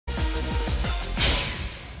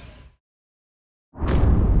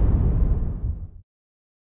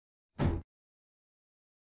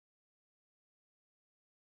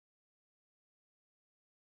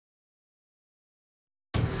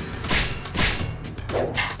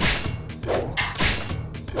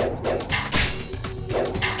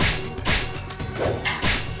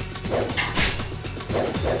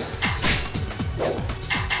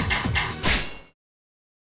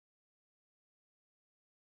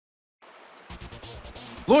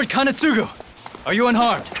Lord Kanetsugu, are you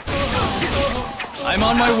unharmed? I'm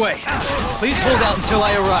on my way. Please hold out until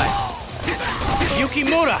I arrive.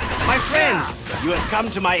 Yukimura, my friend! You have come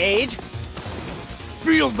to my aid?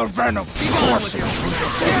 Feel the venom coursing through your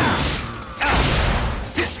veins.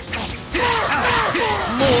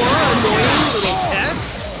 More annoying little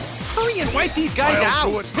pests? Hurry and wipe these guys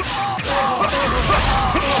out!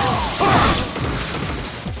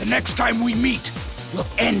 The next time we meet, will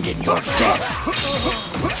end in your death.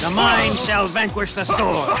 The mind shall vanquish the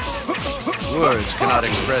sword. Words cannot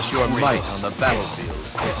express your might on the battlefield.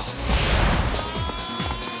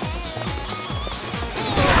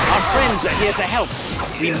 Our friends are here to help.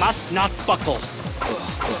 We must not buckle.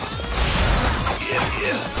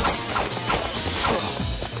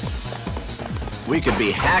 We could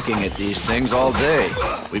be hacking at these things all day.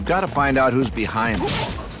 We've got to find out who's behind them.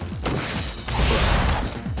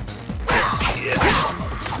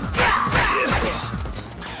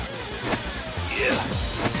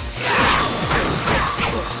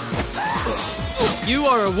 You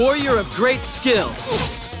are a warrior of great skill.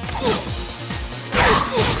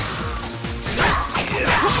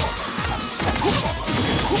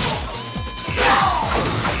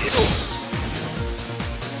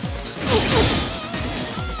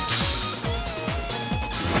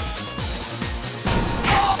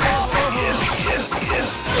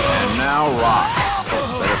 And now rocks.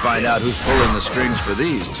 Better find out who's pulling the strings for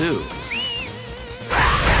these, too.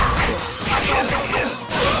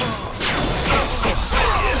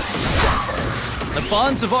 The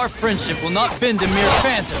bonds of our friendship will not bend to mere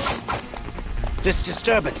phantoms. This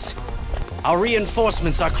disturbance. Our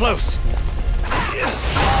reinforcements are close.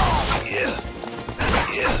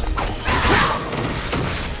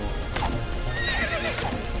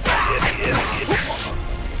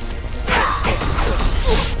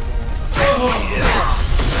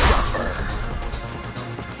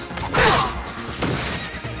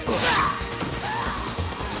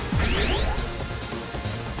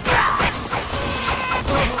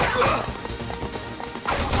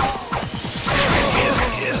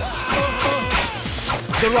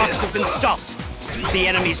 The rocks have been stopped. The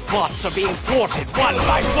enemy's plots are being thwarted one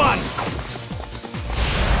by one.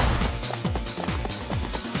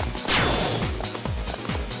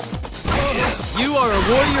 You are a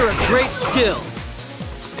warrior of great skill.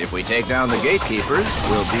 If we take down the gatekeepers,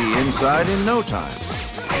 we'll be inside in no time.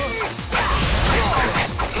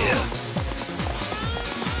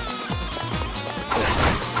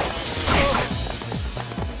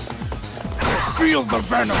 Feel the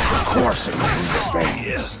venom coursing through your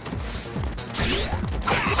veins.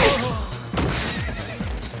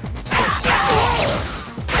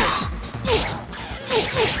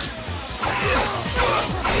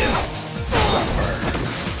 Suffer.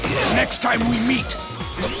 Next time we meet,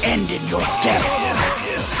 will end in your death.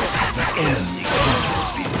 The enemy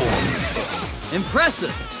comes before me.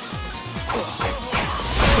 Impressive.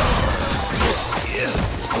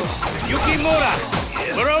 Yukimura,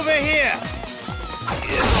 we're over here.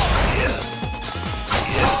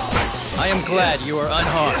 I am glad you are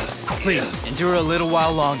unharmed. Please, endure a little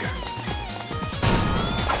while longer.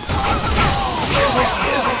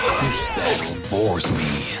 This battle bores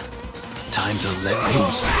me. Time to let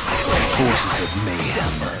loose the forces of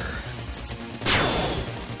mayhem.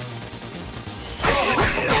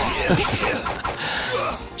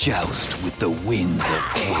 Joust with the winds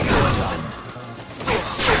of chaos.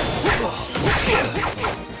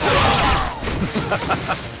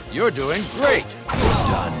 You're doing great.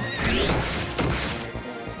 Done.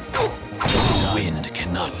 The wind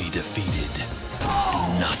cannot be defeated. Do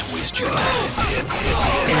not waste your time.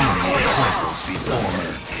 Enemy crumples before me.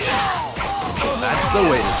 That's the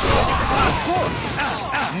way to do it.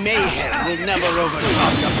 Mayhem will never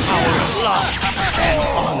overcome the power of love and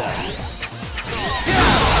honor.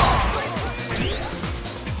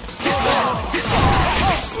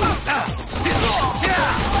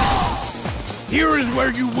 Here is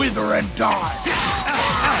where you wither and die.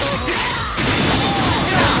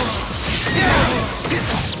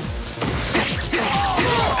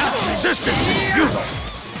 Resistance is futile.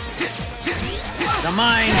 The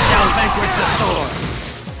mind shall vanquish the sword.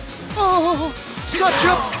 Oh, such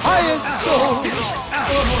a pious soul.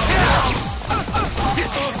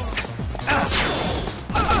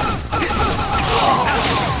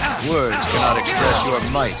 Words cannot express your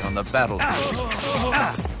might on the battlefield.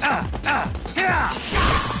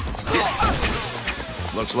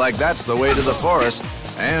 Looks like that's the way to the forest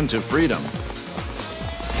and to freedom.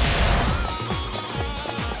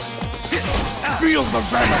 Feel the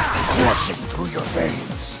venom coursing through your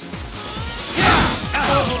veins.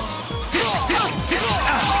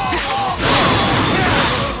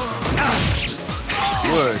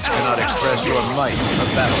 Words cannot express your might in the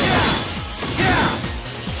battle.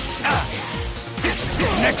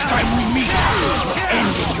 Next time we meet, we'll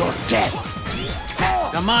end in your death.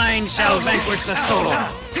 The mind shall vanquish the soul.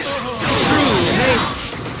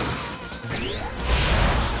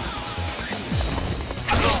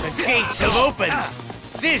 The gates have opened.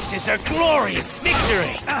 This is a glorious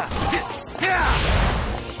victory.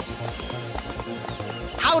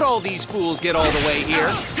 How'd all these fools get all the way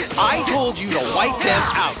here? I told you to wipe them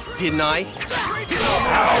out, didn't I?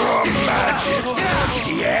 Our magic,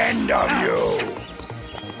 the end of you.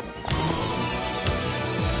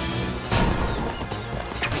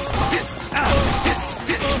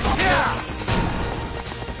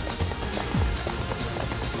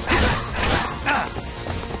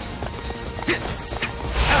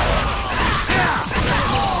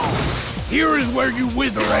 Here is where you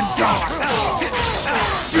wither and die.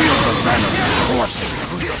 Feel the venom coursing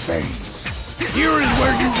through your veins. Here is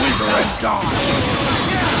where you wither and die.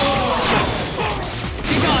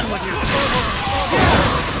 Be gone with you.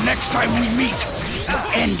 Next time we meet,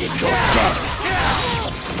 we'll end in your death.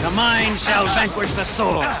 The mind shall vanquish the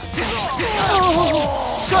soul.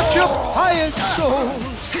 Such a pious soul.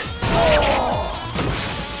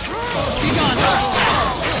 Be gone.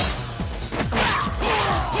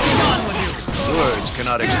 Be gone with you. Words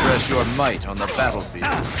cannot express your might on the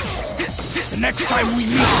battlefield. The next time we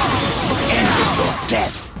meet, we'll end in your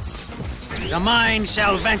death. The mind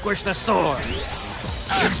shall vanquish the soul.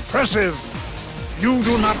 Impressive. You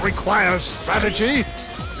do not require strategy.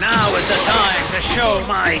 Now is the time to show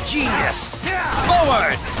my genius.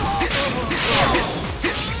 Forward!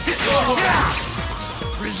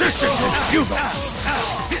 Resistance is futile.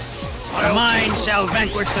 The mind shall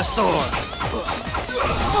vanquish the sword.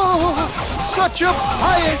 Such a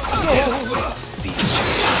pious soul. Feast your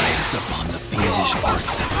eyes upon the fiendish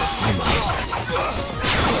arts of the Fuma.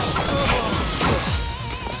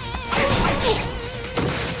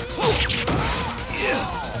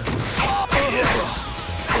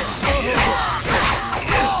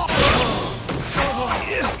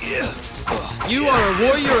 You are a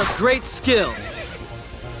warrior of great skill.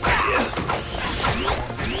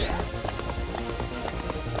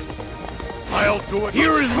 I'll do it.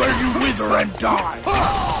 Here is where you wither and die.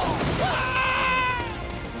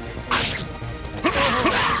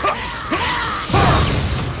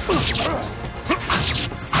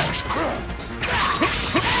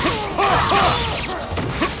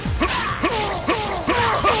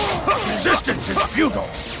 Resistance is futile.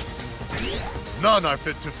 None are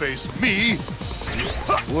fit to face me.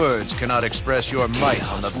 Words cannot express your might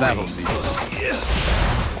on the battlefield.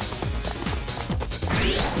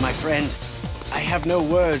 My friend, I have no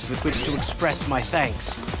words with which to express my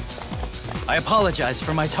thanks. I apologize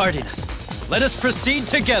for my tardiness. Let us proceed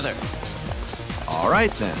together. All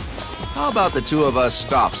right, then. How about the two of us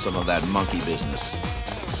stop some of that monkey business?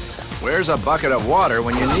 Where's a bucket of water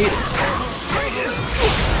when you need it?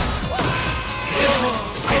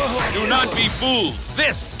 Do not be fooled.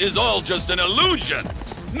 This is all just an illusion.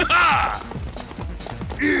 Ha!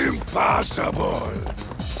 Impossible.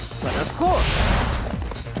 But of course.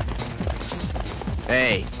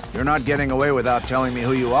 Hey, you're not getting away without telling me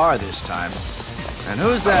who you are this time. And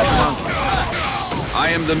who's that monkey? I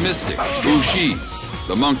am the mystic, Bushi.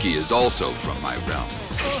 The monkey is also from my realm.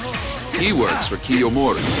 He works for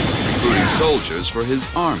Kiyomori, recruiting soldiers for his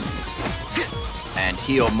army. And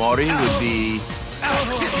Kiyomori would be... A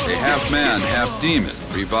half-man, half-demon,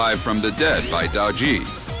 revived from the dead by Daoji.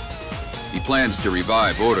 He plans to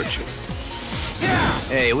revive Orochi.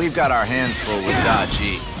 Hey, we've got our hands full with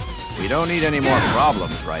Dachi. We don't need any more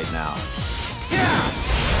problems right now.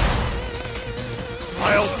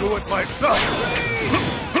 I'll do it myself.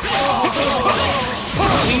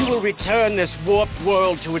 We will return this warped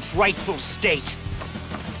world to its rightful state.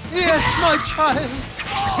 Yes, my child.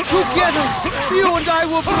 Together, you and I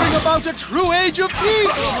will bring about a true age of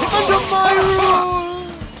peace under my rule.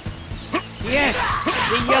 Yes,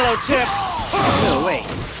 the yellow tip. No, wait.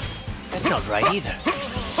 That's not right either.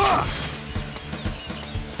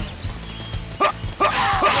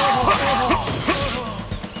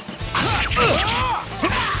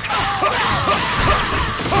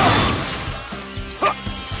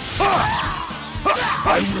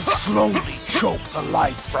 I will slowly choke the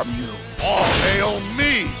life from you. All hail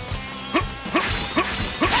me!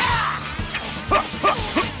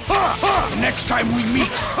 The next time we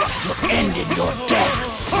meet, will end in your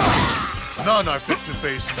death. None are fit to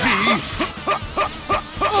face me.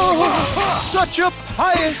 Such a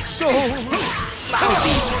pious soul!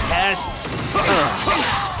 Lousy pests!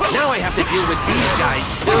 Now I have to deal with these guys,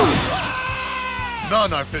 too!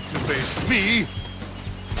 None are fit to face me.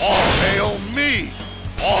 All hail me!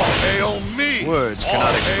 All hail me! Words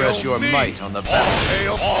cannot express your might on the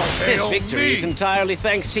battle. All This hail victory me! is entirely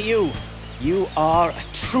thanks to you. You are a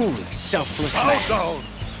truly selfless Bow man. down!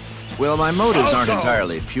 Well, my motives aren't Down.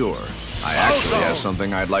 entirely pure. I actually Down. have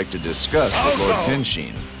something I'd like to discuss with Lord Down.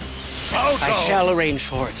 Pinshin. Bow I down! shall arrange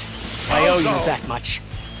for it. I owe you that much.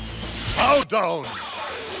 Bow down!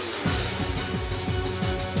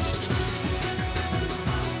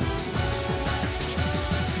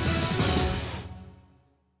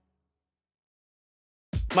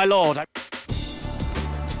 My lord,